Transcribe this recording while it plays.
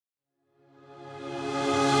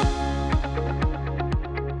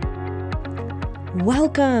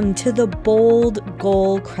Welcome to the Bold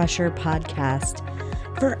Goal Crusher podcast.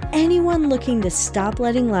 For anyone looking to stop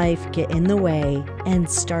letting life get in the way and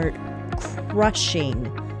start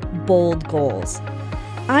crushing bold goals.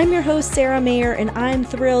 I'm your host, Sarah Mayer, and I'm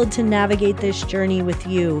thrilled to navigate this journey with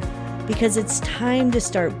you because it's time to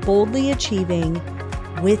start boldly achieving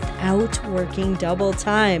without working double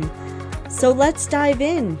time. So let's dive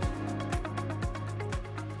in.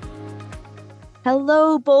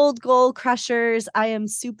 Hello, Bold Goal Crushers. I am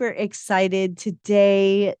super excited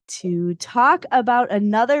today to talk about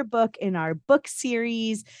another book in our book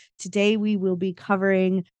series. Today, we will be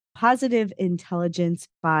covering Positive Intelligence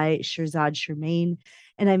by Shirzad Chamine.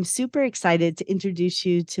 And I'm super excited to introduce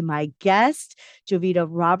you to my guest, Jovita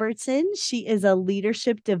Robertson. She is a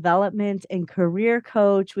leadership development and career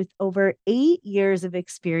coach with over 8 years of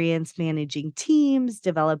experience managing teams,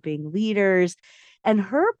 developing leaders, and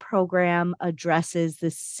her program addresses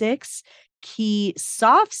the 6 key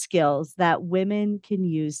soft skills that women can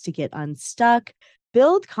use to get unstuck,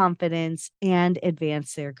 build confidence, and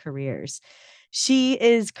advance their careers. She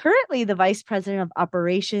is currently the vice president of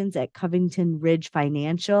operations at Covington Ridge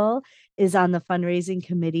Financial, is on the fundraising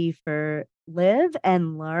committee for Live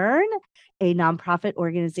and Learn, a nonprofit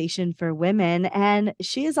organization for women. And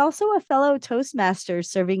she is also a fellow Toastmaster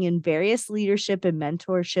serving in various leadership and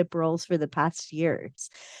mentorship roles for the past years.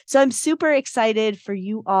 So I'm super excited for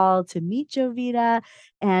you all to meet Jovita,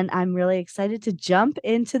 and I'm really excited to jump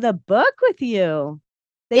into the book with you.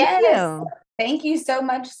 Thank Yes. you. Thank you so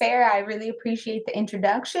much, Sarah. I really appreciate the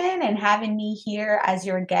introduction and having me here as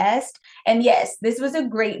your guest. And yes, this was a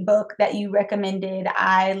great book that you recommended.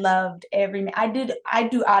 I loved I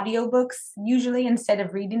do audiobooks usually instead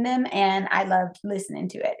of reading them, and I loved listening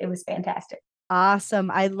to it. It was fantastic.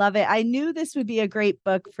 Awesome. I love it. I knew this would be a great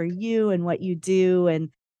book for you and what you do and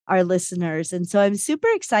our listeners. And so I'm super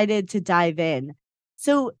excited to dive in.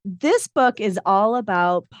 So, this book is all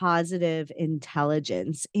about positive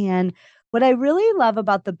intelligence. And what I really love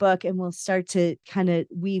about the book, and we'll start to kind of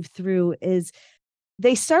weave through, is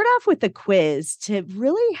they start off with a quiz to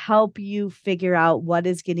really help you figure out what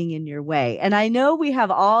is getting in your way. And I know we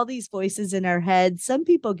have all these voices in our heads. Some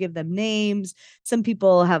people give them names, some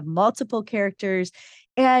people have multiple characters.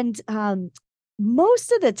 And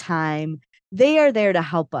most of the time, they are there to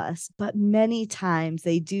help us. But many times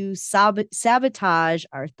they do sabotage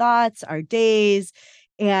our thoughts, our days.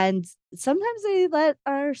 And sometimes they let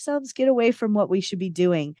ourselves get away from what we should be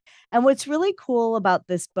doing. And what's really cool about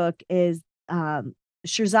this book is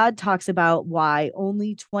Shirzad talks about why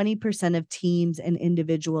only 20% of teams and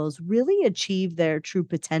individuals really achieve their true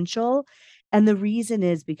potential. And the reason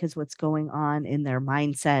is because what's going on in their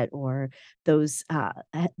mindset or those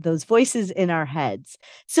voices in our heads.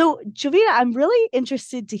 So, Jovita, I'm really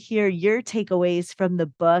interested to hear your takeaways from the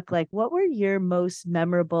book. Like, what were your most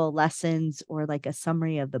memorable lessons or like a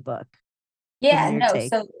summary of the book from Yeah, your no.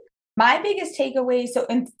 take? So my biggest takeaway, so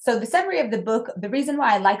the summary of the book, the reason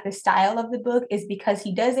why I like the style of the book is because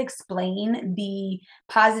he does explain the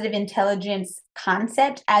positive intelligence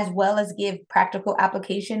concept as well as give practical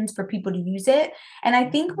applications for people to use it. And I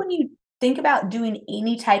think when you think about doing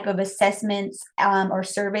any type of assessments or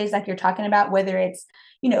surveys like you're talking about, whether it's,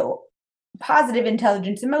 you know, positive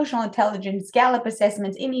intelligence, emotional intelligence, Gallup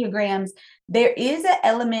assessments, Enneagrams, there is an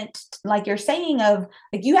element, like you're saying, of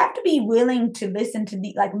like you have to be willing to listen to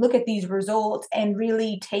look at these results and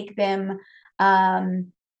really take them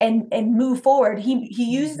and move forward. He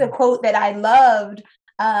uses a quote that I loved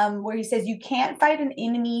where he says, "You can't fight an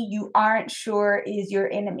enemy you aren't sure is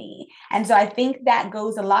your enemy." And so I think that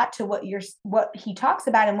goes a lot to what he talks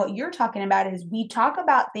about, and what you're talking about is we talk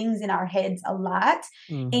about things in our heads a lot,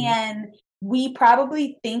 Mhm. and we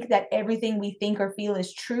probably think that everything we think or feel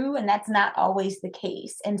is true, and that's not always the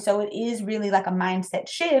case. And so it is really like a mindset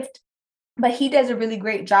shift, but he does a really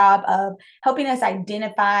great job of helping us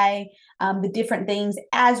identify the different things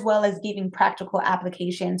as well as giving practical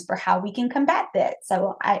applications for how we can combat that.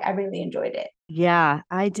 So I really enjoyed it. Yeah,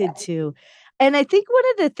 I did too. And I think one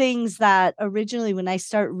of the things that originally when I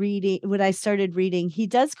started reading, he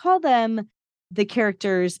does call them the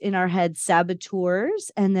characters in our head saboteurs,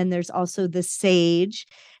 and then there's also the sage.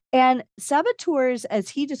 And saboteurs, as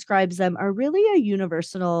he describes them, are really a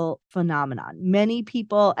universal phenomenon. Many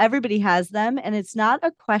people, everybody has them, and it's not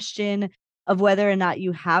a question of whether or not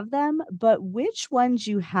you have them, but which ones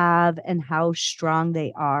you have and how strong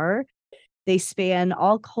they are. They span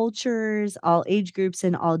all cultures, all age groups,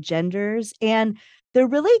 and all genders. And they're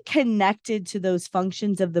really connected to those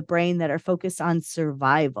functions of the brain that are focused on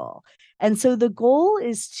survival. And so the goal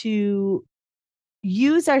is to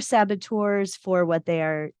use our saboteurs for what they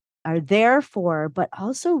are are there for, but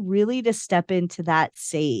also really to step into that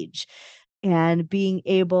sage and being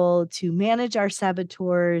able to manage our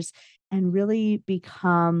saboteurs and really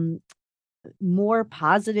become more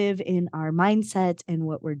positive in our mindset and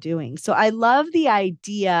what we're doing. So I love the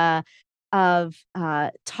idea of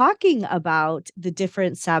talking about the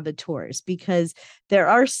different saboteurs because there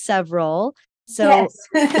are several. So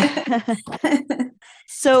Yes.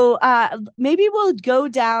 so maybe we'll go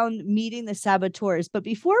down meeting the saboteurs. But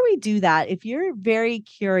before we do that, if you're very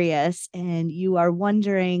curious and you are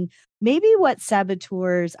wondering maybe what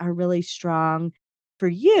saboteurs are really strong for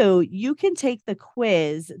you, you can take the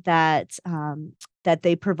quiz that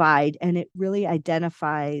they provide, and it really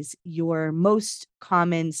identifies your most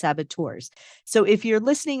common saboteurs. So if you're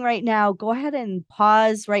listening right now, go ahead and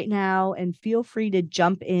pause right now and feel free to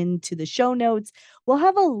jump into the show notes. We'll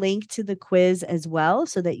have a link to the quiz as well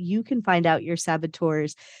so that you can find out your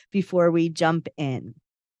saboteurs before we jump in.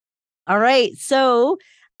 All right. So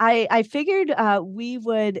I figured we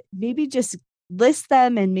would maybe just list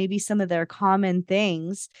them and maybe some of their common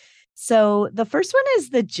things. So the first one is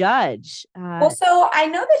the judge. Well, so I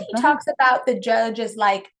know that he Go ahead. talks about the judge as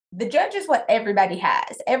like the judge is what everybody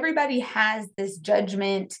has. Everybody has this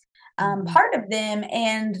judgment Mhm. part of them.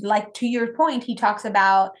 And like to your point, he talks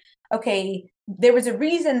about, okay, there was a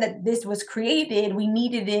reason that this was created. We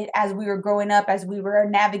needed it as we were growing up, as we were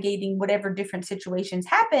navigating whatever different situations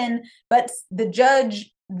happen. But the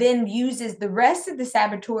judge then uses the rest of the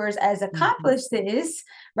saboteurs as Mhm. accomplices,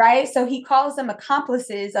 right? So he calls them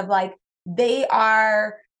accomplices of like, they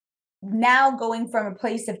are now going from a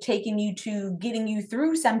place of taking you to getting you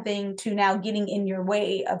through something to now getting in your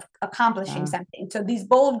way of accomplishing Yeah. something. So these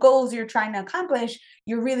bold goals you're trying to accomplish,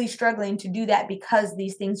 you're really struggling to do that because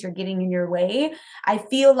these things are getting in your way. I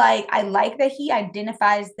feel like I like that he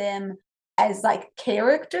identifies them as like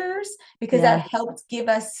characters because Yes. that helps give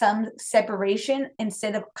us some separation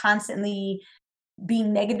instead of constantly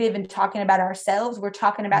being negative and talking about ourselves. We're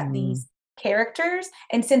talking about Mm. these characters.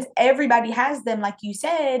 And since everybody has them, like you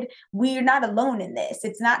said, we're not alone in this.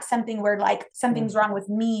 It's not something where like Yeah. something's wrong with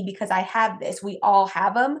me because I have this. We all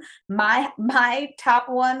have them. My top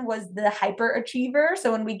one was the hyperachiever.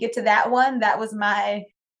 So when we get to that one, that was I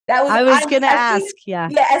I was going to as soon ask. Yeah.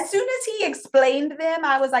 yeah, as soon as he explained them,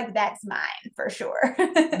 I was like, that's mine for sure.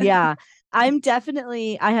 Yeah. I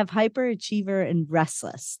have hyperachiever and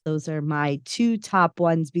restless. Those are my two top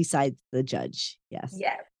ones besides the judge. Yes.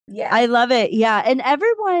 Yeah, yeah, I love it. Yeah. And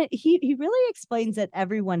everyone, he really explains that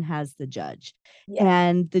everyone has the judge. yeah.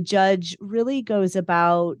 And the judge really goes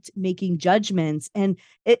about making judgments. And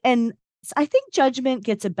I think judgment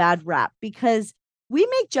gets a bad rap because we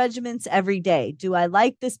make judgments every day. Do I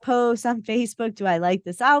like this post on Facebook? Do I like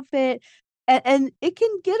this outfit? And it can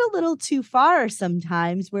get a little too far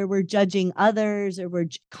sometimes where we're judging others or we're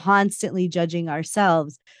constantly judging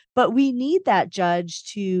ourselves. But we need that judge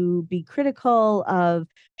to be critical of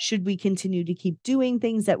should we continue to keep doing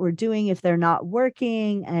things that we're doing if they're not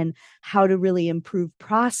working and how to really improve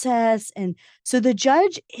process. And so the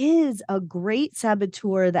judge is a great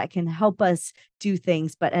saboteur that can help us do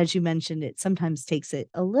things. But as you mentioned, it sometimes takes it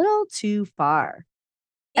a little too far.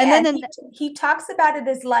 And Yeah, then and he talks about it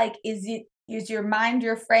as like, is your mind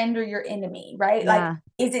your friend or your enemy, right? Like, yeah.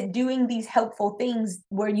 is it doing these helpful things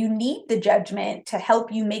where you need the judgment to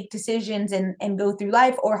help you make decisions and go through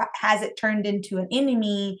life, or has it turned into an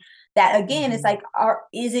enemy that again is Mhm. like,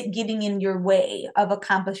 is it getting in your way of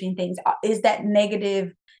accomplishing things? Is that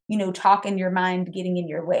negative, talk in your mind getting in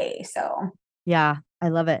your way? So Yeah, I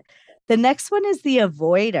love it. The next one is the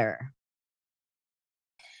avoider.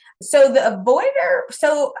 so the avoider,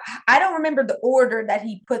 so I don't remember the order that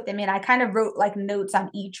he put them in. I kind of wrote like notes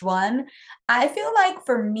on each one. I feel like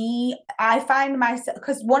for me, I find myself,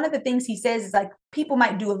 because one of the things he says is like people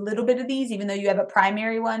might do a little bit of these, even though you have a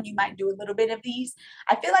primary one, you might do a little bit of these.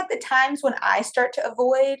 I feel like the times when I start to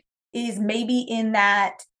avoid is maybe in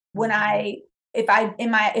that when Mhm. if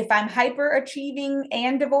I'm hyper achieving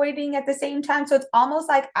and avoiding at the same time. So it's almost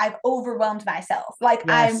like I've overwhelmed myself. Like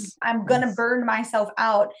Yes. I'm gonna Yes. burn myself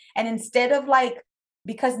out. And instead of like,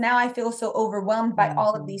 because now I feel so overwhelmed by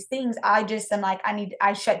all of Mhm. these things, I just am like,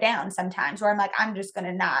 I shut down sometimes where I'm like, I'm just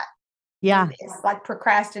gonna not do Yeah. this, like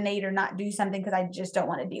procrastinate or not do something because I just don't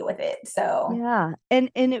want to deal with it. So Yeah. And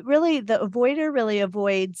it really the avoider really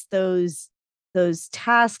avoids those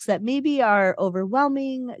tasks that maybe are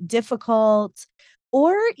overwhelming, difficult,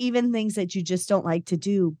 or even things that you just don't like to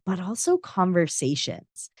do, but also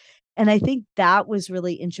conversations. And I think that was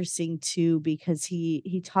really interesting too because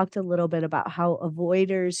he talked a little bit about how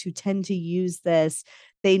avoiders who tend to use this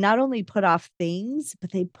they not only put off things,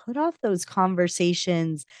 but they put off those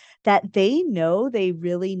conversations that they know they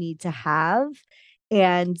really need to have.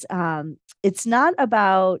 And it's not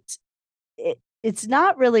about it's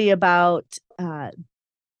not really about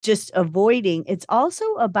just avoiding. It's also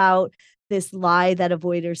about this lie that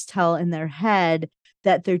avoiders tell in their head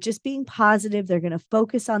that they're just being positive. They're going to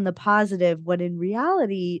focus on the positive when in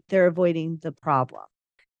reality, they're avoiding the problem.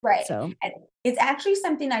 Right. So, And it's actually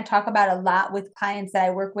something I talk about a lot with clients that I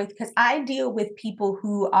work with because I deal with people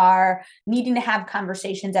who are needing to have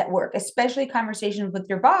conversations at work, especially conversations with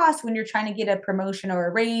your boss when you're trying to get a promotion or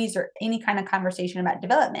a raise or any kind of conversation about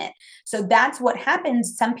development. So that's what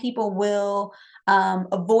happens. Some people will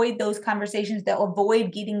avoid those conversations. They'll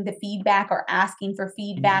avoid getting the feedback or asking for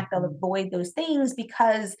feedback. They'll mhm, avoid those things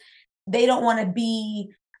because they don't want to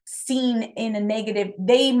be seen in a negative.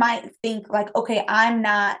 They might think like, okay, I'm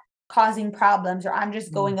not causing problems or I'm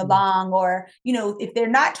just going mhm, along, or if they're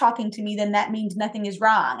not talking to me, then that means nothing is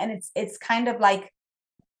wrong. And it's kind of like,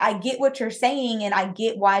 I get what you're saying and I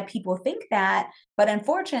get why people think that, but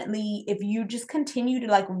unfortunately, if you just continue to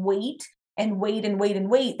like wait and wait and wait and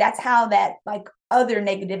wait, that's how that like other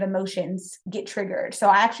negative emotions get triggered. So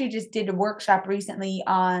I actually just did a workshop recently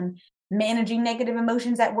on managing negative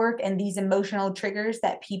emotions at work and these emotional triggers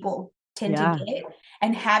that people tend to yeah. get,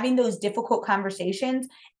 and having those difficult conversations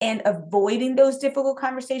and avoiding those difficult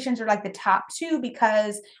conversations are like the top two,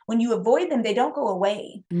 because when you avoid them, they don't go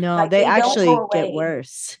away. No, Like they they don't actually go get away.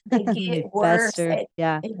 worse. They They get worse. fester.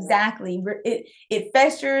 Yeah. Exactly. It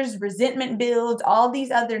festers, resentment builds, all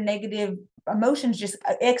these other negative emotions just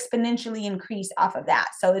exponentially increase off of that.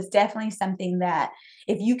 So it's definitely something that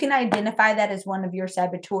if you can identify that as one of your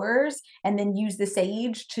saboteurs and then use the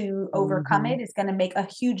sage to overcome Mhm. it, it's going to make a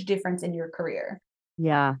huge difference in your career.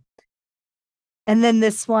 Yeah. And then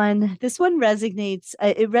this one resonates.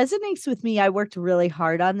 It resonates with me. I worked really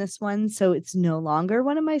hard on this one, so it's no longer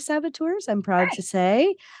one of my saboteurs. I'm proud to Nice.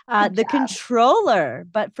 say, Good the job. controller.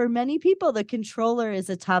 But for many people, the controller is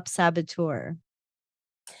a top saboteur.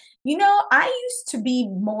 I used to be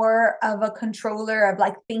more of a controller of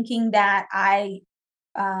like thinking that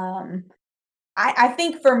um I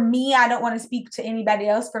think for me, I don't want to speak to anybody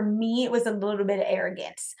else. For me, it was a little bit of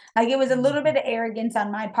arrogance. Like it was a little bit Mhm. of arrogance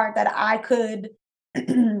on my part that I could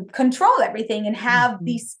control everything and have Mhm.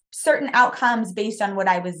 these certain outcomes based on what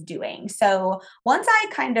I was doing. So once I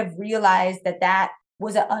kind of realized that that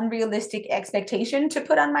was an unrealistic expectation to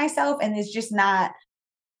put on myself and it's just not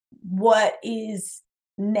what is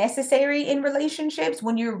necessary in relationships.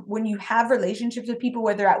 When you have relationships with people,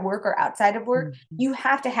 whether at work or outside of work, Mhm. you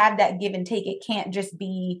have to have that give and take. It can't just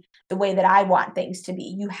be the way that I want things to be.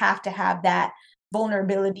 You have to have that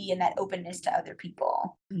vulnerability and that openness to other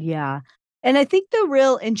people. Yeah. And I think the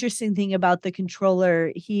real interesting thing about the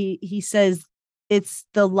controller, he says it's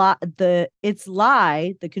the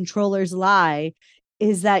controller's lie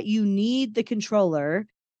is that you need the controller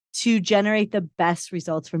to generate the best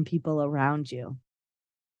results from people around you.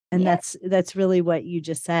 And Yeah. that's really what you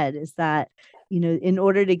just said is that, in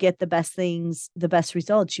order to get the best things, the best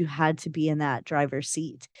results, you had to be in that driver's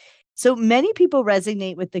seat. So many people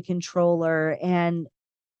resonate with the controller, and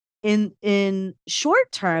in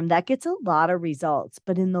short term that gets a lot of results,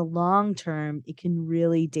 but in the long term it can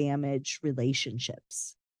really damage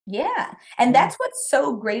relationships. Yeah. And Yeah. that's what's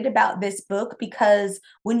so great about this book, because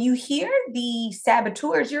when you hear the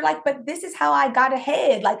saboteurs, you're like, but this is how I got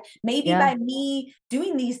ahead. Like maybe Yeah. by me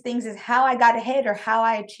doing these things is how I got ahead or how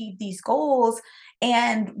I achieved these goals.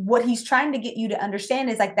 And what he's trying to get you to understand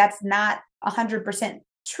is like, that's not 100%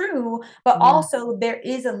 true, but Yeah. also there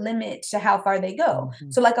is a limit to how far they go.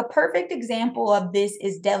 Mhm. So, like, a perfect example of this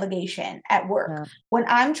is delegation at work. Yeah. When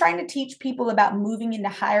I'm trying to teach people about moving into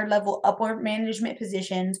higher level upward management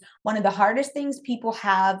positions, one of the hardest things people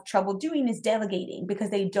have trouble doing is delegating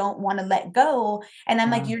because they don't want to let go. And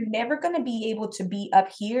I'm like, Yeah. you're never going to be able to be up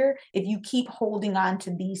here if you keep holding on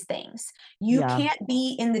to these things. You Yeah. can't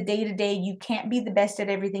be in the day to day. You can't be the best at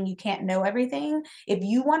everything. You can't know everything. If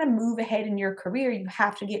you want to move ahead in your career, you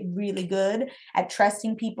have to get really good at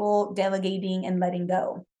trusting people, delegating, and letting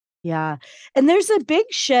go. Yeah. And there's a big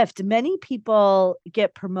shift. Many people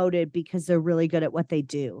get promoted because they're really good at what they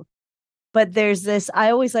do. But there's this,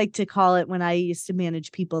 I always like to call it when I used to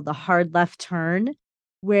manage people, the hard left turn,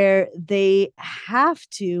 where they have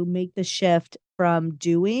to make the shift from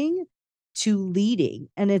doing to leading.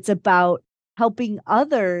 And it's about helping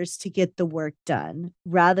others to get the work done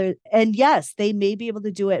rather. And yes, they may be able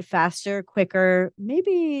to do it faster, quicker.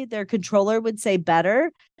 Maybe their controller would say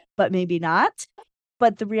better, but maybe not.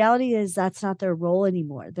 But the reality is that's not their role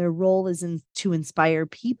anymore. Their role is to inspire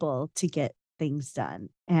people to get things done.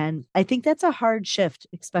 And I think that's a hard shift,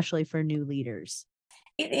 especially for new leaders.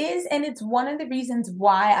 It is, and it's one of the reasons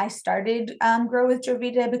why I started Grow with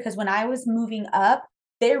Jovita, because when I was moving up,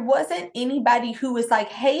 there wasn't anybody who was like,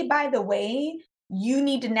 hey, by the way, you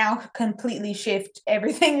need to now completely shift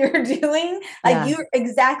everything you're doing. Like, Yeah. you're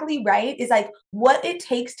exactly right. Is like what it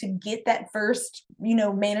takes to get that first,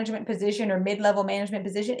 management position or mid-level management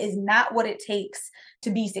position is not what it takes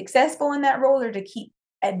to be successful in that role or to keep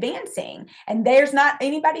advancing. And there's not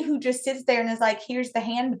anybody who just sits there and is like, here's the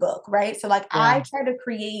handbook, right? So like Yeah. I try to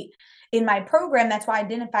create in my program, that's why I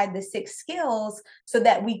identified the 6 skills so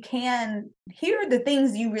that we can, here are the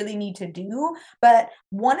things you really need to do. But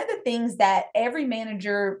one of the things that every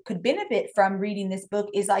manager could benefit from reading this book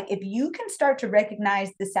is like, if you can start to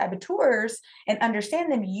recognize the saboteurs and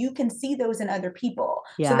understand them, you can see those in other people.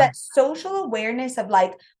 So Yeah. that social awareness of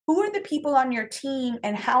like, who are the people on your team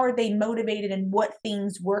and how are they motivated and what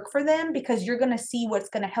things work for them, because you're going to see what's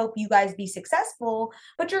going to help you guys be successful,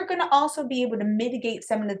 but you're going to also be able to mitigate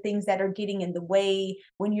some of the things that are getting in the way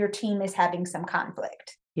when your team is having some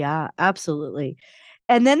conflict. Yeah, absolutely.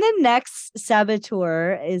 And then the next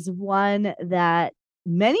saboteur is one that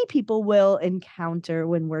many people will encounter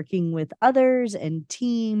when working with others and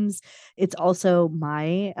teams. It's also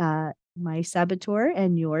my saboteur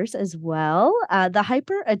and yours as well. The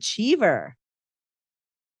hyperachiever.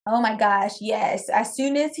 Oh my gosh, yes. As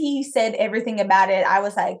soon as he said everything about it, I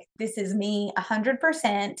was like, this is me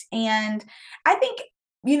 100%. And I think,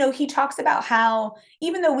 he talks about how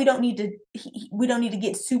even though we don't need to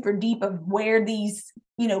get super deep of where these,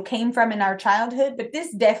 came from in our childhood, but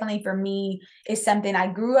this definitely for me is something. I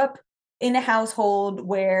grew up in a household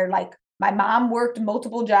where like my mom worked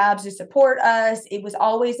multiple jobs to support us. It was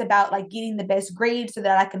always about like getting the best grades so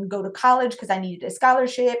that I can go to college because I needed a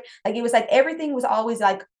scholarship. Like it was like everything was always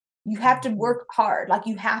like you have to Mhm. work hard, like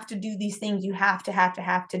you have to do these things, you have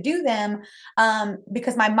to do them,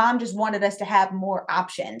 because my mom just wanted us to have more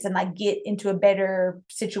options and like get into a better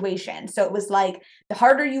situation. So it was like the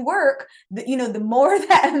harder you work, the more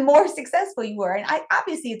that more successful you were. And I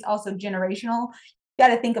obviously it's also generational. You got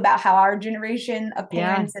to think about how our generation of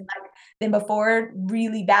Yeah. parents and like than before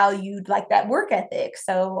really valued like that work ethic.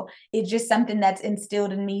 So it's just something that's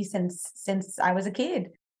instilled in me since I was a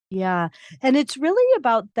kid. Yeah. And it's really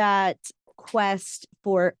about that quest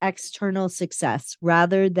for external success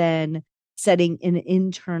rather than setting an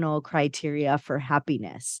internal criteria for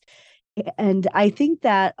happiness. And I think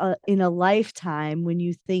that in a lifetime, when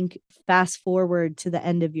you think fast forward to the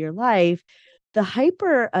end of your life, the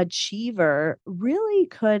hyperachiever really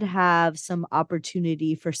could have some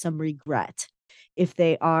opportunity for some regret if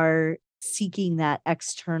they are seeking that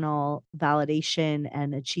external validation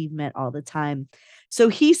and achievement all the time. So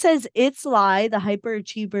he says its lie, the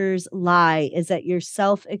hyperachiever's lie, is that your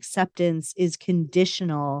self acceptance is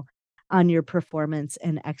conditional on your performance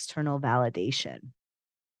and external validation.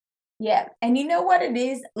 Yeah. And you know what it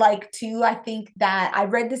is like too? I think that I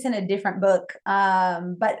read this in a different book.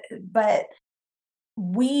 But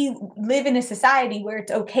we live in a society where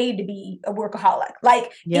it's okay to be a workaholic.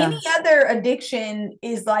 Like any Yeah. other addiction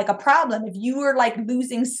is like a problem. If you were like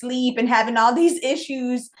losing sleep and having all these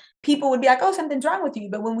issues, people would be like, oh, something's wrong with you.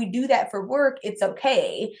 But when we do that for work, it's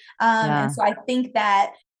okay. And Yeah. so I think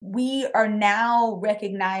that we are now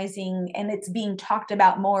recognizing and it's being talked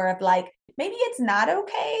about more of like, maybe it's not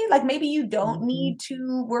okay. Like maybe you don't Mhm. need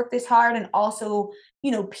to work this hard. And also,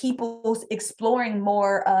 people exploring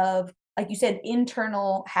more of like you said,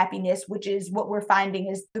 internal happiness, which is what we're finding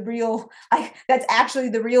is the real, like that's actually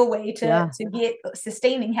the real way to Yeah. get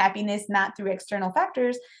sustaining happiness, not through external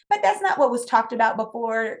factors. But that's not what was talked about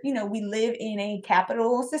before. We live in a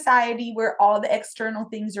capital society where all the external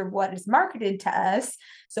things are what is marketed to us.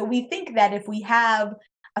 So we think that if we have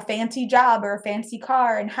a fancy job or a fancy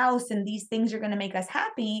car and house and these things are going to make us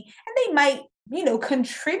happy, and they might,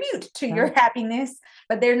 contribute to Yeah. your happiness,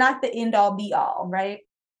 but they're not the end all be all, right?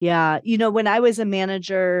 Yeah. When I was a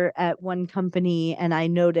manager at one company and I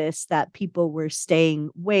noticed that people were staying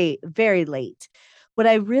very late, what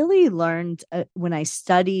I really learned when I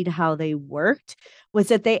studied how they worked was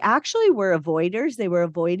that they actually were avoiders. They were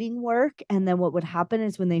avoiding work. And then what would happen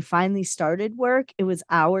is when they finally started work, it was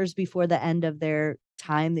hours before the end of their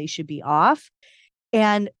time they should be off.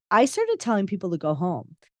 And I started telling people to go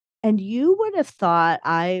home. And you would have thought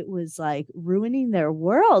I was like ruining their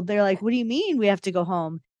world. They're like, "What do you mean we have to go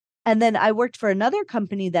home?" And then I worked for another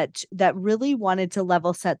company that really wanted to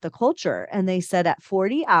level set the culture. And they said at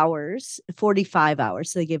 40 hours, 45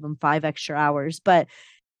 hours, so they gave them 5 extra hours, but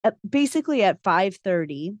basically at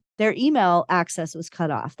 5:30, their email access was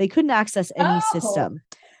cut off. They couldn't access any Oh, system.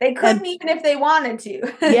 They And couldn't even if they wanted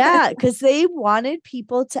to. yeah, because they wanted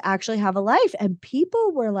people to actually have a life. And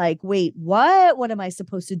people were like, wait, what? What am I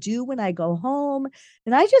supposed to do when I go home?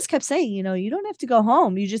 And I just kept saying, you don't have to go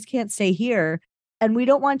home. You just can't stay here. And we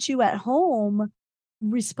don't want you at home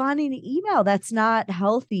responding to email. That's not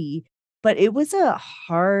healthy. But it was a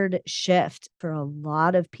hard shift for a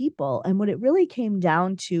lot of people. And what it really came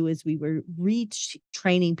down to is we were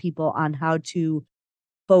retraining people on how to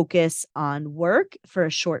focus on work for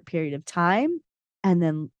a short period of time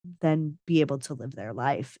and then be able to live their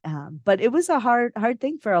life. But it was a hard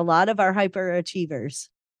thing for a lot of our hyperachievers.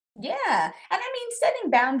 Yeah. And I mean,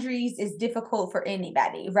 setting boundaries is difficult for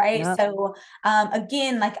anybody, right? Yeah. So,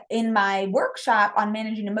 again, like in my workshop on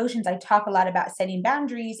managing emotions, I talk a lot about setting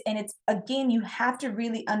boundaries. And it's, again, you have to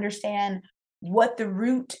really understand what the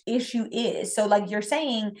root issue is. So, like you're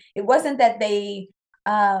saying, it wasn't that they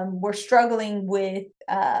were struggling with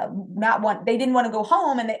they didn't want to go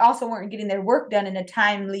home, and they also weren't getting their work done in a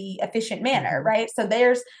timely, efficient manner, Mm-hmm. right? So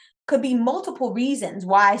there's could be multiple reasons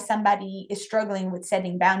why somebody is struggling with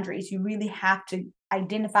setting boundaries. You really have to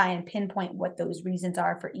identify and pinpoint what those reasons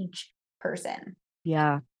are for each person.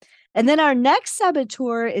 Yeah. And then our next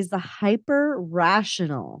saboteur is the hyper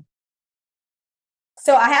rational.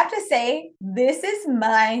 So I have to say, this is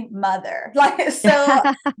my mother. Like, so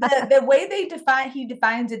the way he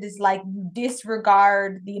defines it is like you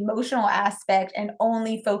disregard the emotional aspect and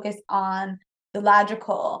only focus on the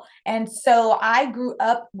logical. And so I grew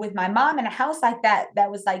up with my mom in a house like that, that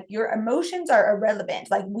was like, your emotions are irrelevant.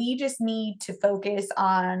 Like, we just need to focus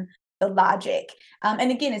on the logic. And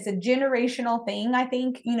again, it's a generational thing. I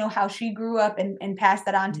think, how she grew up and passed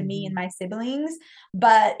that on to me and Mhm. my siblings.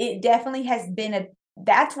 But it definitely has been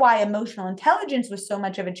that's why emotional intelligence was so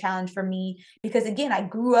much of a challenge for me, because again, I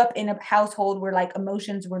grew up in a household where like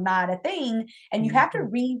emotions were not a thing, and you have to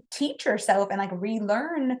Mhm. reteach yourself and like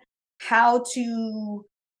relearn how to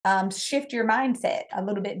shift your mindset a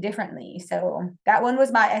little bit differently. So that one was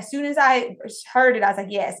as soon as I heard it, I was like,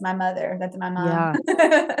 yes, my mother, that's my mom.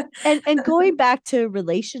 Yeah. And going back to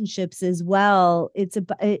relationships as well,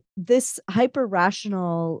 this hyper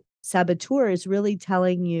rational saboteur is really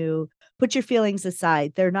telling you, put your feelings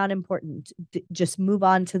aside. They're not important. Just move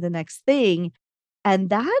on to the next thing. And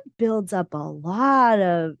that builds up a lot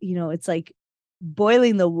of, it's like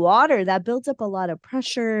boiling the water. That builds up a lot of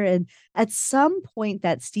pressure. And at some point,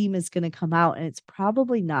 that steam is going to come out, and it's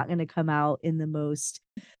probably not going to come out in the most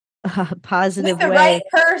With positive the right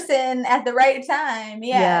way. person at the right time,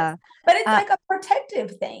 yes. Yeah. But it's Uh, like a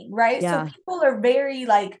protective thing, right? So yeah. people are very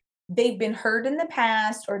like, they've been hurt in the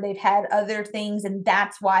past, or they've had other things, and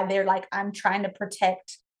that's why they're like, I'm trying to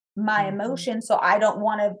protect my Mhm. emotions, so I don't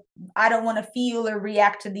want to feel or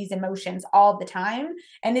react to these emotions all the time.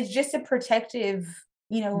 And it's just a protective,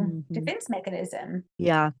 Mhm. defense mechanism.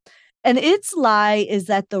 Yeah. And its lie is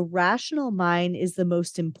that the rational mind is the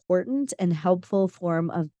most important and helpful form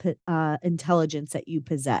of intelligence that you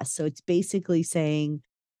possess. So it's basically saying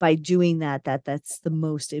by doing that's the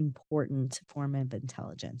most important form of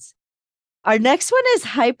intelligence. Our next one is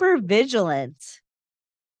hyper vigilant.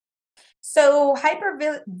 So hyper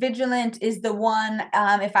vigilant is the one,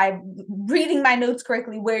 if I'm reading my notes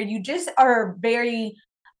correctly, where you just are very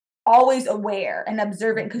always aware and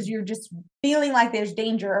observant, because Mhm. you're just feeling like there's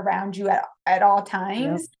danger around you at all Yep.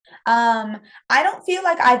 times. I don't feel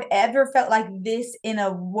like I've ever felt like this in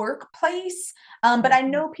a workplace, but I Mhm.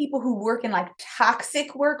 know people who work in like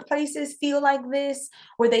toxic workplaces feel like this,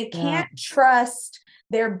 where they Yeah. can't trust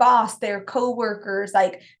their boss, their coworkers.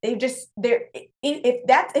 Like they're if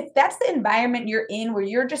that's the environment you're in, where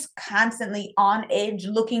you're just constantly on edge,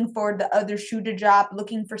 looking for the other shoe to drop,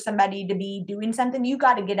 looking for somebody to be doing something, you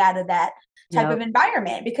got to get out of that type of Yep.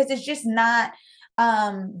 environment, because it's just not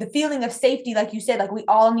the feeling of safety. Like you said, like we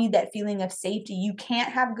all need that feeling of safety. You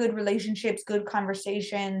can't have good relationships, good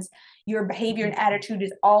conversations, your behavior and Mhm. attitude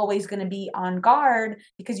is always going to be on guard,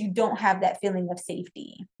 because you don't have that feeling of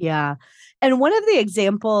safety. Yeah. And one of the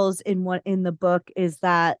examples in the book is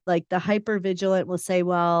that like the hyper vigilant will say,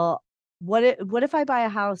 well, what if I buy a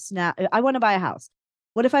house now? I want to buy a house.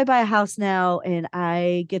 What if I buy a house now and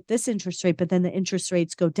I get this interest rate, but then the interest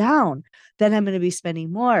rates go down? Then I'm going to be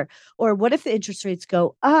spending more. Or what if the interest rates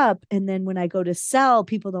go up and then when I go to sell,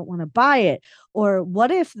 people don't want to buy it? Or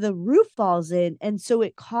what if the roof falls in? And so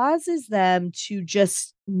it causes them to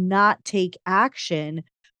just not take action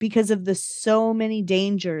because of the so many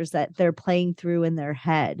dangers that they're playing through in their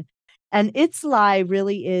head. And its lie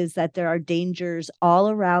really is that there are dangers all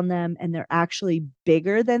around them and they're actually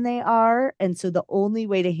bigger than they are. And so the only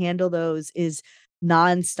way to handle those is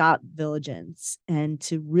nonstop vigilance and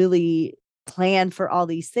to really plan for all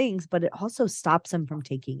these things, but it also stops them from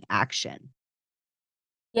taking action.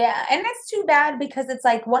 Yeah, and that's too bad because it's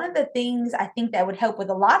like one of the things I think that would help with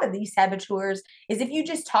a lot of these saboteurs is if you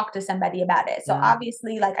just talk to somebody about it. So Yeah.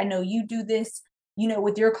 obviously, like I know you do this,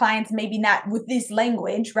 with your clients, maybe not with this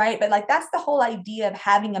language, right? But like that's the whole idea of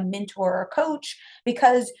having a mentor or coach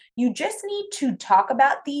because you just need to talk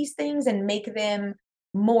about these things and make them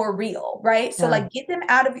more real, right? So Yeah. like get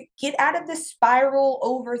out of this spiral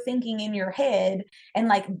overthinking in your head and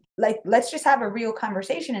like let's just have a real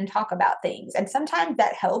conversation and talk about things. And sometimes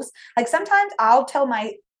that helps. Like sometimes I'll tell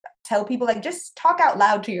people like just talk out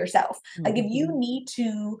loud to yourself. Like if you Mhm. need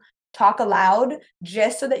to talk aloud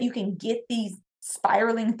just so that you can get these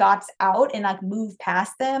spiraling thoughts out and like move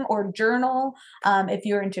past them, or journal, if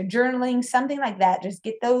you're into journaling, something like that, just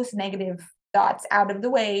get those negative thoughts out of the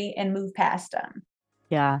way and move past them.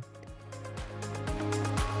 Yeah.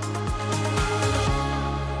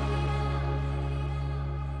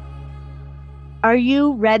 Are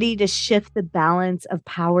you ready to shift the balance of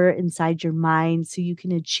power inside your mind so you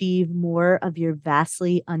can achieve more of your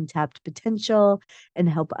vastly untapped potential and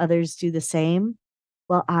help others do the same?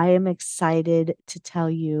 Well, I am excited to tell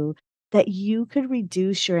you that you could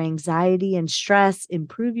reduce your anxiety and stress,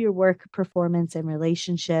 improve your work performance and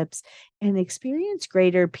relationships, and experience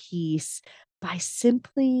greater peace by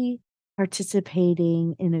simply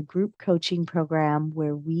participating in a group coaching program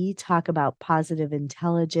where we talk about positive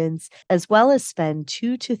intelligence, as well as spend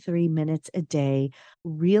 2 to 3 minutes a day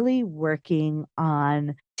really working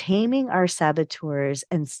on taming our saboteurs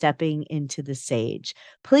and stepping into the sage.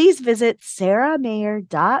 Please visit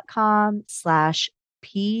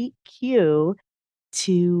sarahmayer.com/PQ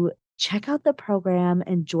to check out the program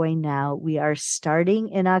and join now. We are starting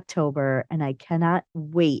in October, and I cannot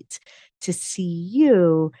wait to see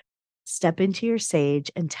you step into your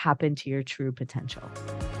sage and tap into your true potential.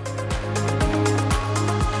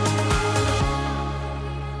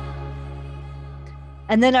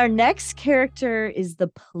 And then our next character is the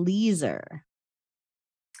pleaser.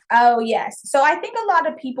 Oh, yes. So I think a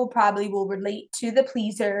lot of people probably will relate to the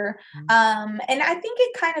pleaser. Mm. And I think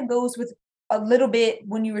it kind of goes with a little bit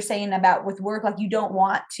when you were saying about with work, like you don't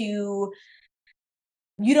want to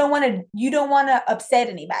upset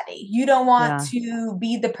anybody. You don't want Yeah. to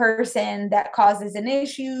be the person that causes an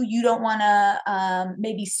issue. You don't want to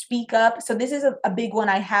maybe speak up. So this is a big one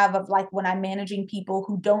I have of like when I'm managing people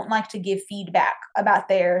who don't like to give feedback about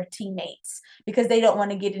their teammates because they don't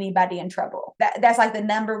want to get anybody in trouble. That's like the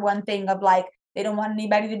number one thing of like they don't want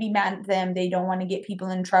anybody to be mad at them. They don't want to get people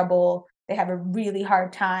in trouble. They have a really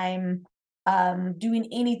hard time doing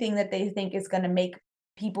anything that they think is going to make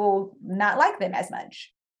people not like them as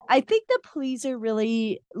much. I think the pleaser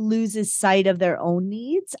really loses sight of their own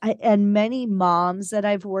needs. And many moms that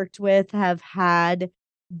I've worked with have had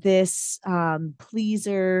this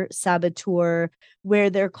pleaser saboteur where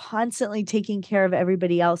they're constantly taking care of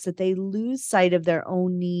everybody else, that they lose sight of their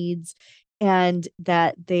own needs and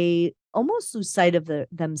that they almost lose sight of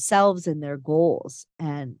themselves and their goals.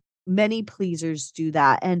 And many pleasers do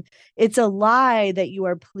that. And it's a lie that you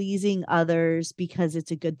are pleasing others because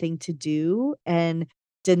it's a good thing to do. And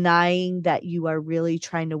denying that you are really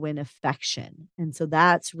trying to win affection. And so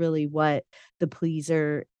that's really what the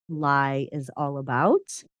pleaser lie is all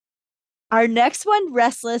about. Our next one,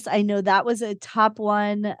 restless. I know that was a top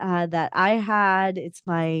one that I had. It's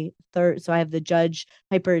my third. So I have the judge,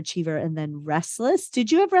 hyperachiever, and then restless.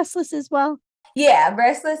 Did you have restless as well? Yeah,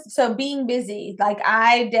 restless. So being busy, like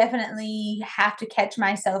I definitely have to catch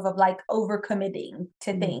myself of like overcommitting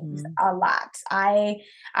to things Hmm. a lot. I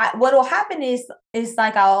what will happen is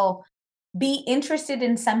like I'll be interested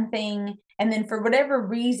in something and then for whatever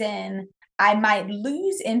reason I might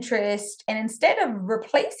lose interest and instead of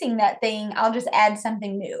replacing that thing, I'll just add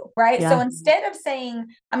something new, right? So Yeah. instead of saying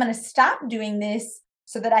I'm going to stop doing this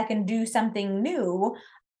so that I can do something new,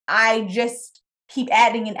 I just keep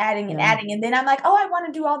adding and adding and Yeah. adding. And then I'm like, oh, I want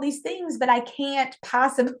to do all these things, but I can't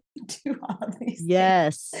possibly do all of these things.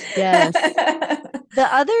 Yes. Yes. The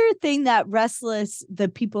other thing that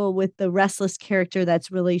the people with the restless character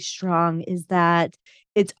that's really strong is that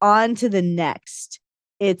it's on to the next.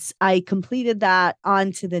 I completed that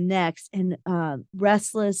on to the next. And the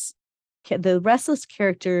restless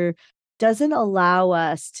character doesn't allow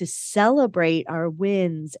us to celebrate our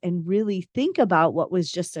wins and really think about what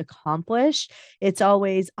was just accomplished. It's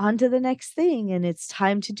always on to the next thing and it's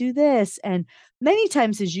time to do this. And many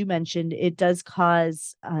times, as you mentioned, it does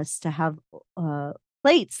cause us to have uh,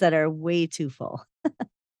 plates that are way too full.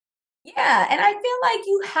 Yeah, and I feel like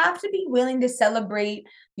you have to be willing to celebrate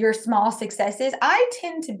your small successes. I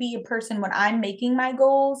tend to be a person when I'm making my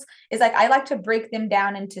goals, is like I like to break them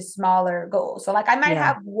down into smaller goals. So like I might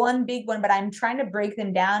Yeah. have one big one, but I'm trying to break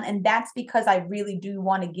them down, and that's because I really do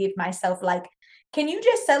want to give myself like, can you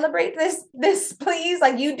just celebrate this please?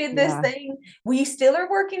 Like you did this Yeah. thing. We still are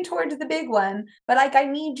working towards the big one, but like I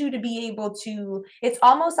need you to be able to, it's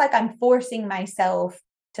almost like I'm forcing myself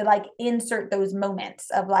to like insert those moments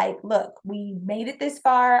of like, look, we made it this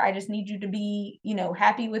far. I just need you to be,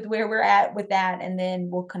 happy with where we're at with that. And then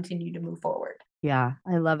we'll continue to move forward. Yeah,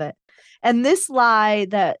 I love it. And this lie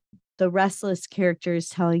that the restless character is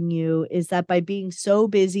telling you is that by being so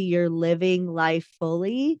busy, you're living life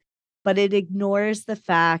fully, but it ignores the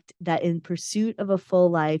fact that in pursuit of a full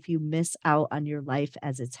life, you miss out on your life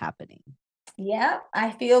as it's happening. Yeah,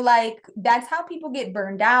 I feel like that's how people get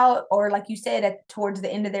burned out, or like you said, towards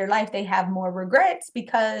the end of their life, they have more regrets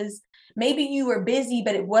because maybe you were busy,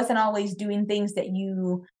 but it wasn't always doing things that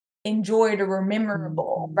you enjoyed or were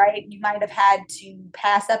memorable, Mhm. right? You might have had to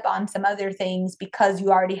pass up on some other things because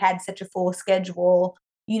you already had such a full schedule,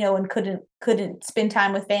 and couldn't spend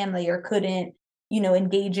time with family or couldn't,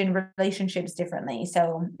 engage in relationships differently.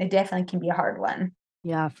 So it definitely can be a hard one.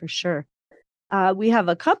 Yeah, for sure. We have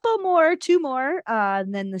a couple more, two more,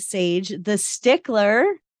 and then the sage, the stickler.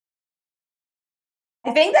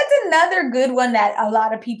 I think that's another good one that a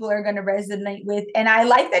lot of people are going to resonate with. And I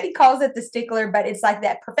like that he calls it the stickler, but it's like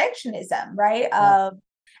that perfectionism, right? Yep.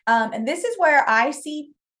 And this is where I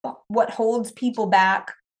see what holds people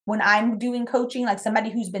back when I'm doing coaching, like somebody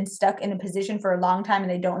who's been stuck in a position for a long time and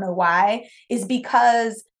they don't know why, is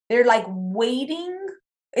because they're like waiting.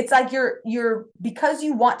 It's like you're because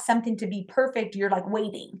you want something to be perfect, you're like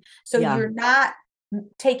waiting. So Yeah. you're not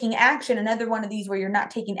taking action. Another one of these where you're not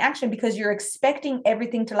taking action because you're expecting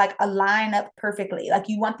everything to like align up perfectly, like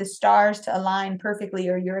you want the stars to align perfectly,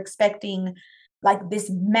 or you're expecting like this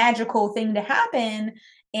magical thing to happen,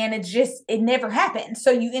 and it never happens, so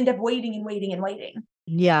you end up waiting and waiting and waiting.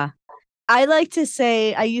 Yeah. I like to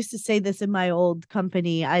say, I used to say this in my old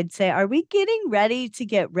company. I'd say, are we getting ready to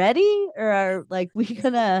get ready? Or are like we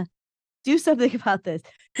gonna do something about this?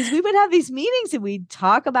 Because we would have these meetings and we'd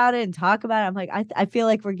talk about it and talk about it. I'm like, I feel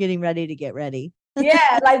like we're getting ready to get ready.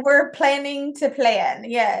 Yeah, like we're planning to plan.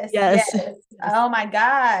 Yes, yes. Yes. Yes. Oh my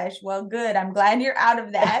gosh, well, good, I'm glad you're out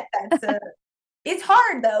of that. It's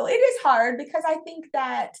hard though, it is hard because I think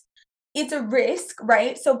that it's a risk,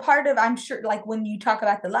 right? So part of, I'm sure, like when you talk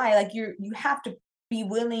about the lie, like you have to be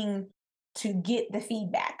willing to get the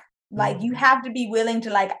feedback. Like you Mhm. have to be willing to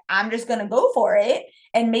like, I'm just gonna go for it.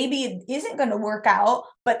 And maybe it isn't gonna work out,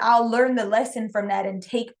 but I'll learn the lesson from that and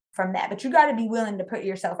take from that. But you gotta be willing to put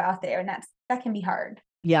yourself out there. And that can be hard.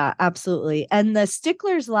 Yeah, absolutely. And the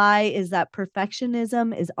stickler's lie is that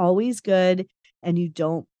perfectionism is always good and you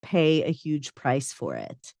don't pay a huge price for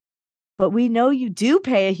it. But we know you do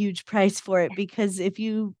pay a huge price for it because if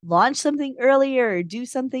you launch something earlier or do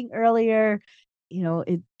something earlier,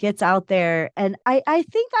 it gets out there. And I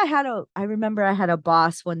think I remember I had a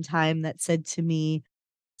boss one time that said to me,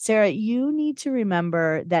 Sarah, you need to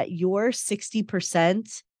remember that your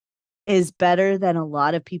 60% is better than a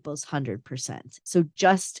lot of people's 100%. So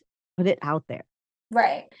just put it out there.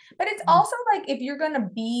 Right. But it's Mm. also like if you're going to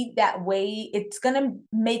be that way, it's going to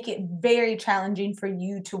make it very challenging for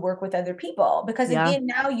you to work with other people because Yeah. again,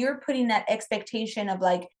 now you're putting that expectation of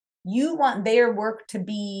like you want their work to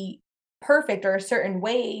be perfect or a certain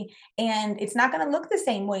way, and it's not going to look the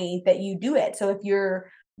same way that you do it. So if you're,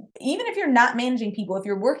 even if you're not managing people, if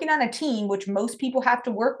you're working on a team, which most people have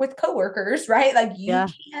to work with coworkers, right? Like you Yeah.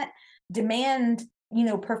 can't demand,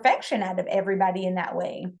 perfection out of everybody in that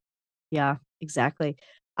way. Yeah, exactly.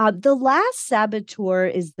 The last saboteur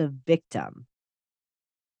is the victim.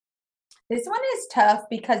 This one is tough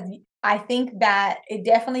because I think that it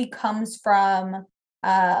definitely comes from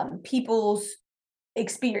people's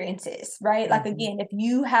experiences, right? Like, Mhm. again, if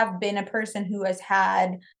you have been a person who has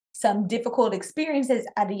had some difficult experiences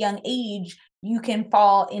at a young age, you can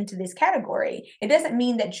fall into this category. It doesn't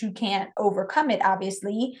mean that you can't overcome it,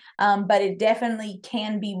 obviously, but it definitely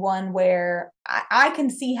can be one where I can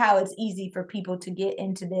see how it's easy for people to get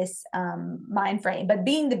into this mind frame. But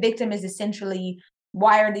being the victim is essentially,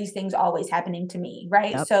 why are these things always happening to me,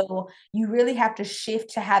 right? Yep. So you really have to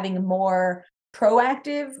shift to having a more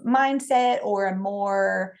proactive mindset, or a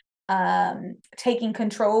more taking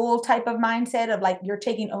control type of mindset of like you're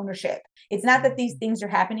taking ownership. It's not that these Mhm. things are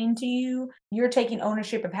happening to you, you're taking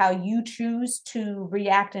ownership of how you choose to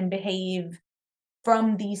react and behave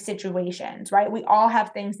from these situations, right? We all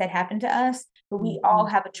have things that happen to us, but we all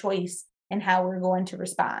Mhm. have a choice in how we're going to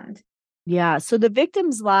respond. Yeah. So the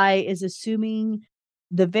victim's lie is assuming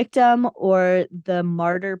the victim or the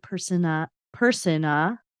martyr persona,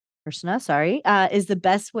 sorry, is the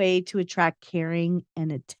best way to attract caring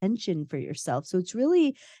and attention for yourself. So it's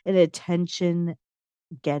really an attention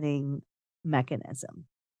getting mechanism.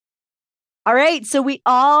 All right, so we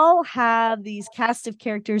all have these cast of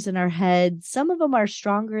characters in our head. Some of them are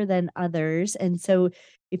stronger than others. And so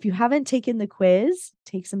if you haven't taken the quiz,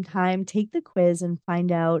 take some time, take the quiz and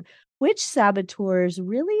find out which saboteurs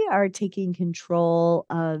really are taking control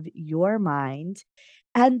of your mind.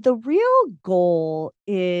 And the real goal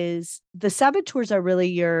is the saboteurs are really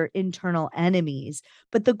your internal enemies,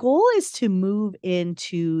 but the goal is to move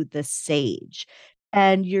into the sage.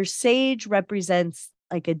 And your sage represents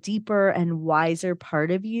like a deeper and wiser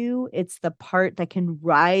part of you. It's the part that can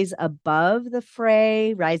rise above the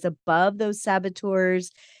fray, rise above those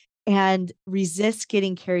saboteurs, and resist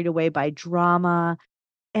getting carried away by drama.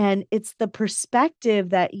 And it's the perspective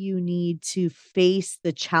that you need to face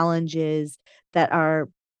the challenges that are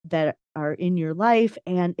in your life,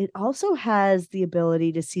 and it also has the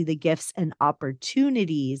ability to see the gifts and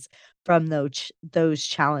opportunities from those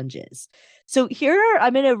challenges. So here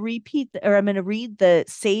I'm going to I'm going to read the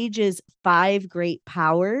sage's 5 great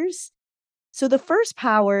powers. So the first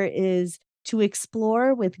power is to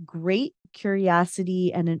explore with great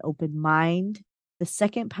curiosity and an open mind. The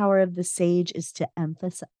second power of the sage is to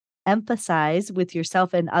emphasize with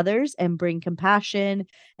yourself and others and bring compassion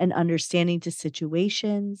and understanding to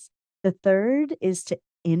situations. The third is to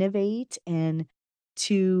innovate and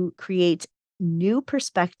to create new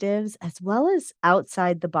perspectives as well as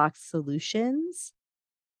outside the box solutions.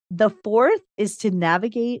 The fourth is to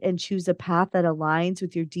navigate and choose a path that aligns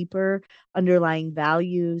with your deeper underlying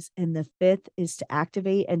values. And the fifth is to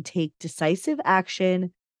activate and take decisive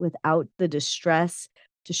action without the distress,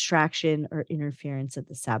 distraction, or interference of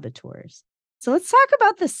the saboteurs. So let's talk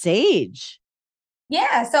about the sage.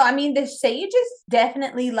 Yeah, so I mean, the sage is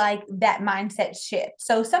definitely like that mindset shift.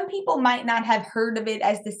 So some people might not have heard of it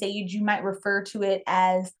as the sage. You might refer to it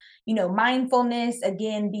as, mindfulness,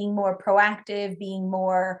 again, being more proactive, being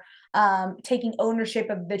more taking ownership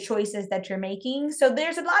of the choices that you're making. So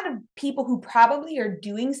there's a lot of people who probably are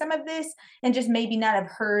doing some of this and just maybe not have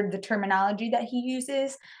heard the terminology that he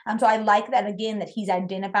uses. So I like that, again, that he's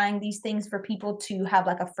identifying these things for people to have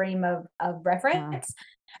like a frame of Yeah. reference.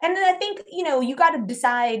 And then I think, you got to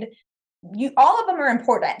decide, you all of them are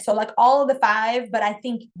important. So like all of the five, but I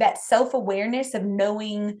think that self-awareness of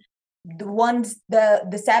knowing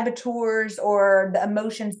the saboteurs or the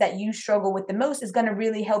emotions that you struggle with the most is going to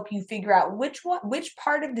really help you figure out which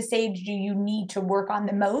part of the sage do you need to work on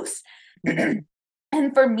the most. Mhm.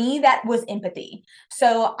 And for me, that was empathy.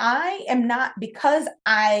 So I am not, because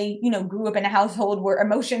I, grew up in a household where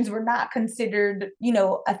emotions were not considered,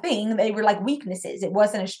 a thing. They were like weaknesses. It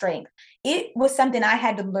wasn't a strength. It was something I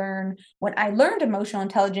had to learn when I learned emotional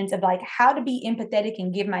intelligence, of like how to be empathetic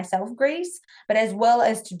and give myself grace, but as well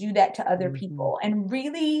as to do that to other Mhm. people and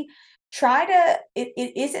really try to,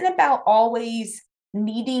 it isn't about always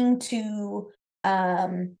needing to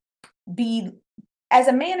be, as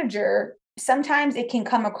a manager, sometimes it can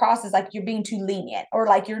come across as like you're being too lenient or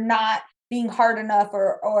like you're not being hard enough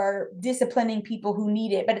or disciplining people who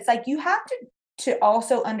need it. But it's like you have to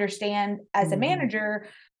also understand, as a Mhm. manager,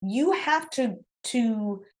 you have to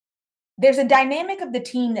there's a dynamic of the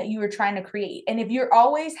team that you are trying to create. And if you're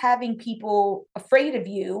always having people afraid of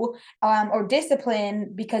you, or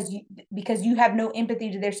discipline because you have no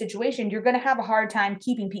empathy to their situation, you're going to have a hard time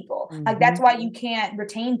keeping people. Like that's Mhm. why you can't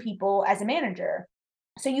retain people as a manager.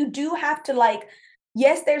 So you do have to, like,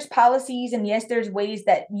 yes, there's policies and yes, there's ways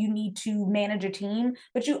that you need to manage a team,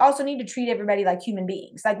 but you also need to treat everybody like human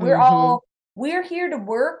beings. Like Mhm. we're here to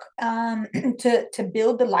work, to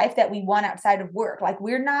build the life that we want outside of work. Like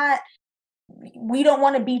we don't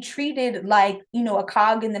want to be treated like, a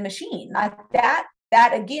cog in the machine. Like that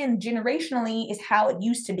again, generationally, is how it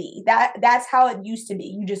used to be. That's how it used to be.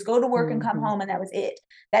 You just go to work and come Mhm. home and that was it.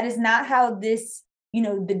 That is not how this,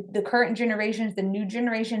 the current generations, the new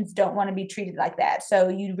generations don't want to be treated like that. So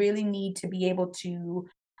you really need to be able to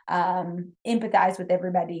empathize with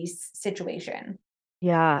everybody's situation.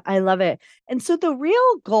 Yeah, I love it. And so the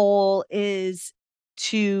real goal is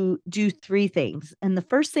to do 3 things. And the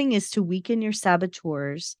first thing is to weaken your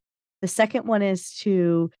saboteurs. The second one is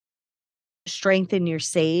to strengthen your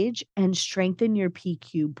sage and strengthen your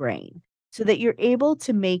PQ brain so that you're able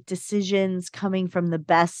to make decisions coming from the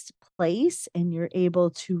best place and you're able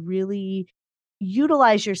to really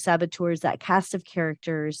utilize your saboteurs, that cast of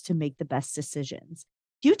characters, to make the best decisions.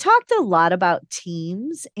 You talked a lot about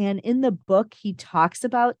teams, and in the book, he talks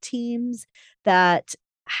about teams that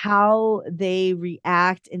how they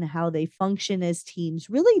react and how they function as teams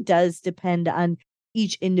really does depend on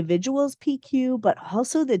each individual's PQ, but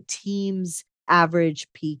also the team's average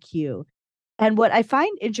PQ. And what I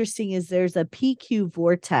find interesting is there's a PQ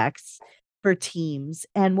vortex for teams.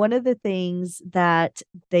 And one of the things that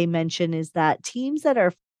they mention is that teams that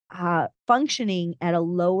are functioning at a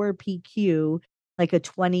lower PQ, like a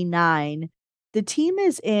 29, the team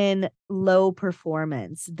is in low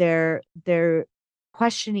performance. They're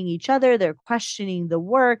questioning each other, they're questioning the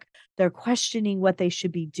work, they're questioning what they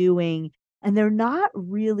should be doing, and they're not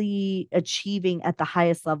really achieving at the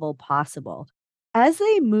highest level possible. As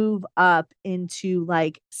they move up into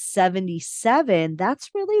like 77, that's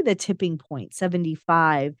really the tipping point,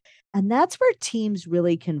 75. And that's where teams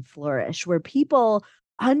really can flourish, where people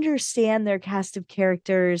understand their cast of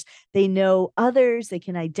characters. They know others. They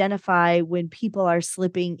can identify when people are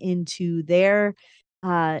slipping into their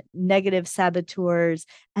negative saboteurs,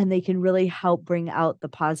 and they can really help bring out the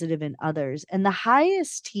positive in others. And the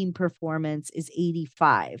highest team performance is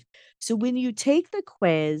 85. So when you take the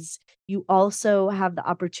quiz, you also have the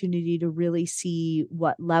opportunity to really see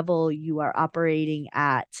what level you are operating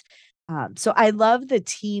at. So I love the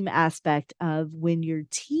team aspect of when your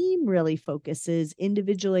team really focuses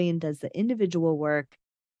individually and does the individual work,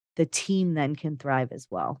 the team then can thrive as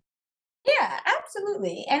well. Yeah,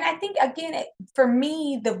 absolutely. And I think again, for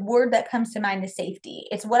me, the word that comes to mind is safety.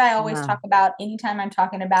 It's what I always Yeah. talk about anytime I'm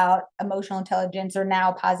talking about emotional intelligence or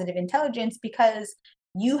now positive intelligence, because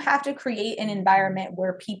you have to create an environment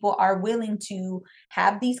where people are willing to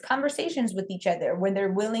have these conversations with each other, when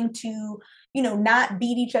they're willing to, not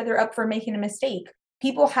beat each other up for making a mistake.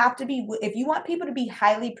 People have to be, if you want people to be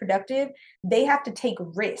highly productive, they have to take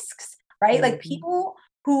risks, right? Like Mhm. people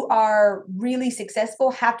who are really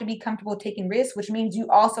successful have to be comfortable taking risks, which means you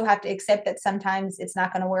also have to accept that sometimes it's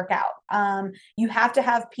not going to work out. You have to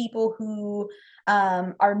have people who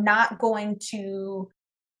are not going to,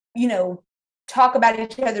 you know, talk about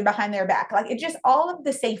each other behind their back. Like it just all of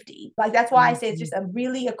the safety. Like that's why I say it's Mhm. just a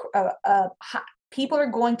really people are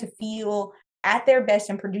going to feel at their best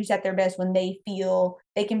and produce at their best when they feel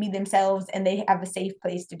they can be themselves and they have a safe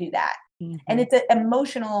place to do that. And Mhm. it's an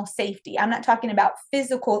emotional safety. I'm not talking about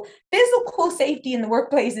physical safety in the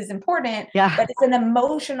workplace is important, Yeah. but it's an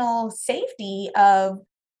emotional safety of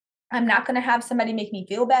I'm not going to have somebody make me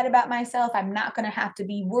feel bad about myself. I'm not going to have to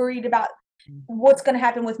be worried about what's going to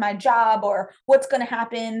happen with my job or what's going to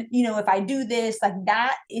happen, if I do this. Like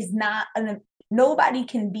that is not nobody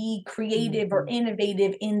can be creative or Mhm.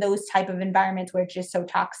 innovative in those type of environments where it's just so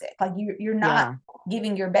toxic. Like you're not Yeah.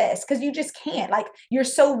 giving your best because you just can't. Like you're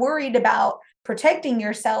so worried about protecting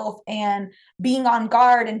yourself and being on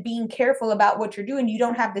guard and being careful about what you're doing, you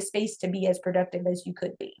don't have the space to be as productive as you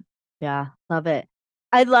could be. Yeah. Love it.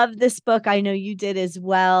 I love this book. I know you did as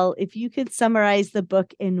well. If you could summarize the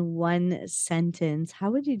book in one sentence,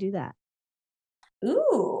 how would you do that?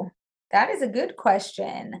 Ooh, that is a good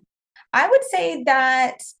question. I would say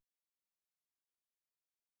that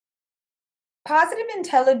positive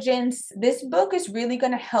intelligence, this book is really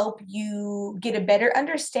going to help you get a better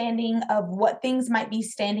understanding of what things might be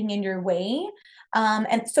standing in your way.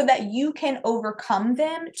 And so that you can overcome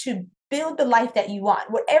them to build the life that you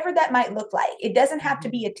want, whatever that might look like. It doesn't have to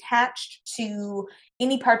be Mhm. attached to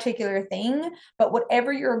any particular thing, but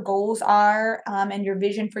whatever your goals are and your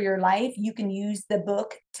vision for your life, you can use the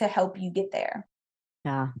book to help you get there.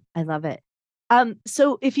 Yeah, I love it.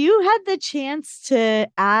 So if you had the chance to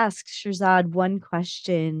ask Shirzad one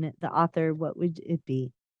question, the author, what would it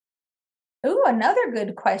be? Ooh, another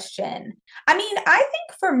good question. I mean, I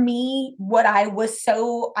think for me, what I was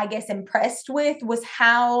so, I guess, impressed with was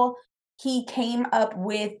how he came up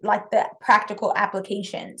with like the practical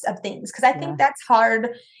applications of things. Cause I think Yeah. that's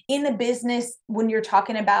hard in the business when you're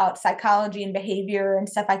talking about psychology and behavior and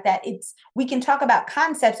stuff like that. We can talk about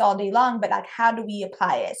concepts all day long, but like, how do we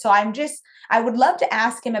apply it? So I would love to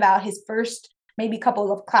ask him about his first maybe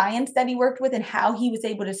couple of clients that he worked with and how he was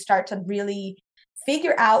able to start to really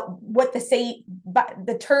figure out what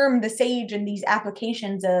the term the sage and these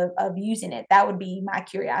applications of using it. That would be my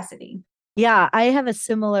curiosity. Yeah, I have a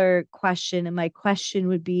similar question. And my question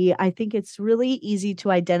would be I think it's really easy to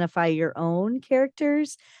identify your own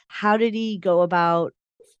characters. How did he go about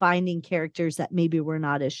finding characters that maybe were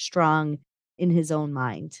not as strong in his own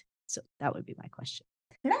mind? So that would be my question.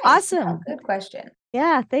 Nice. No, Awesome. good question.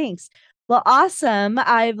 Yeah, thanks. Well, awesome.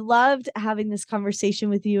 I've loved having this conversation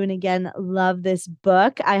with you. And again, love this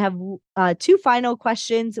book. I have two final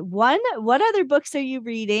questions. One, what other books are you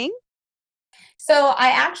reading? So I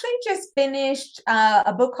actually just finished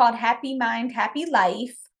a book called Happy Mind, Happy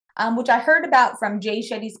Life. which I heard about from Jay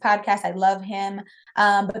Shetty's podcast. I love him.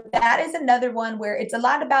 But that is another one where it's a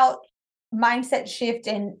lot about mindset shift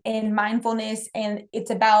and mindfulness. And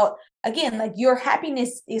it's about, again, like your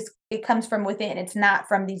happiness it comes from within. It's not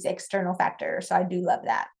from these external factors. So I do love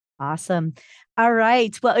that. Awesome. All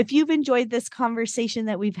right. Well, if you've enjoyed this conversation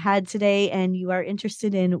that we've had today and you are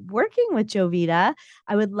interested in working with Jovita,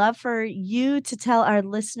 I would love for you to tell our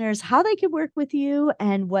listeners how they could work with you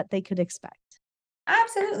and what they could expect.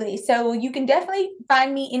 Absolutely. So you can definitely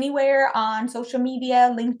find me anywhere on social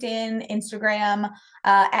media, LinkedIn, Instagram,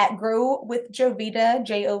 at Grow with Jovita,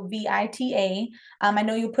 Jovita. I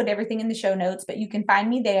know you'll put everything in the show notes, but you can find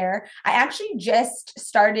me there. I actually just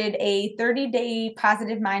started a 30-day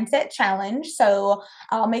positive mindset challenge. So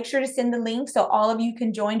I'll make sure to send the link so all of you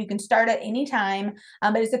can join. You can start at any time,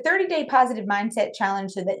 but it's a 30-day positive mindset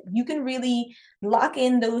challenge so that you can really lock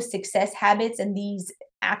in those success habits and these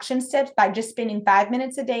action steps by just spending 5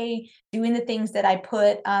 minutes a day doing the things that I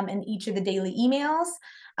put in each of the daily emails.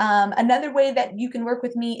 Another way that you can work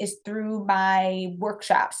with me is through my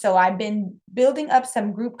workshops. So I've been building up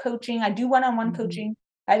some group coaching. I do one-on-one coaching.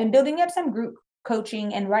 I've been building up some group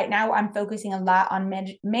coaching, and right now I'm focusing a lot on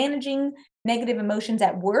managing negative emotions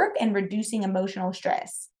at work and reducing emotional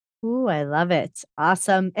stress. Ooh, I love it.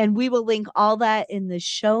 Awesome. And we will link all that in the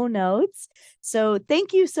show notes. So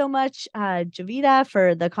thank you so much, Jovita,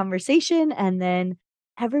 for the conversation. And then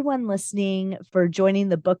everyone listening for joining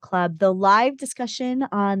the book club. The live discussion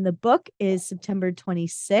on the book is September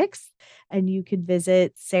 26th. And you can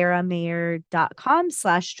visit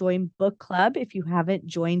sarahmayer.com/join book club if you haven't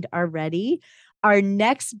joined already. Our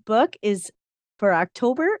next book is for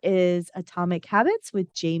October is Atomic Habits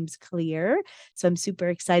with James Clear. So I'm super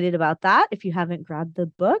excited about that. If you haven't grabbed the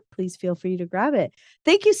book, please feel free to grab it.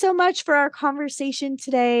 Thank you so much for our conversation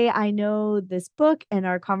today. I know this book and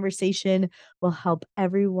our conversation will help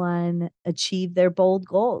everyone achieve their bold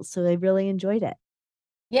goals. So I really enjoyed it.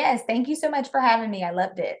 Yes, thank you so much for having me. I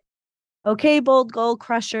loved it. Okay, bold goal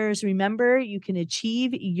crushers, remember you can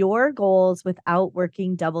achieve your goals without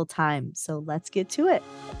working double time. So let's get to it.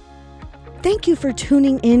 Thank you for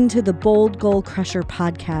tuning in to the Bold Goal Crusher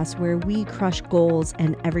podcast, where we crush goals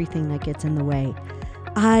and everything that gets in the way.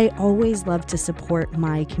 I always love to support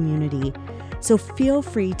my community, so feel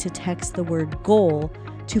free to text the word goal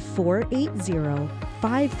to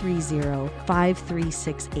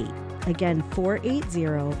 480-530-5368. Again,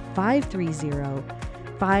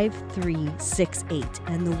 480-530-5368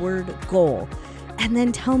 and the word goal. And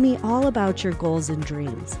then tell me all about your goals and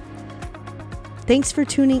dreams. Thanks for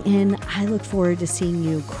tuning in. I look forward to seeing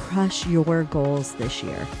you crush your goals this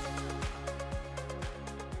year.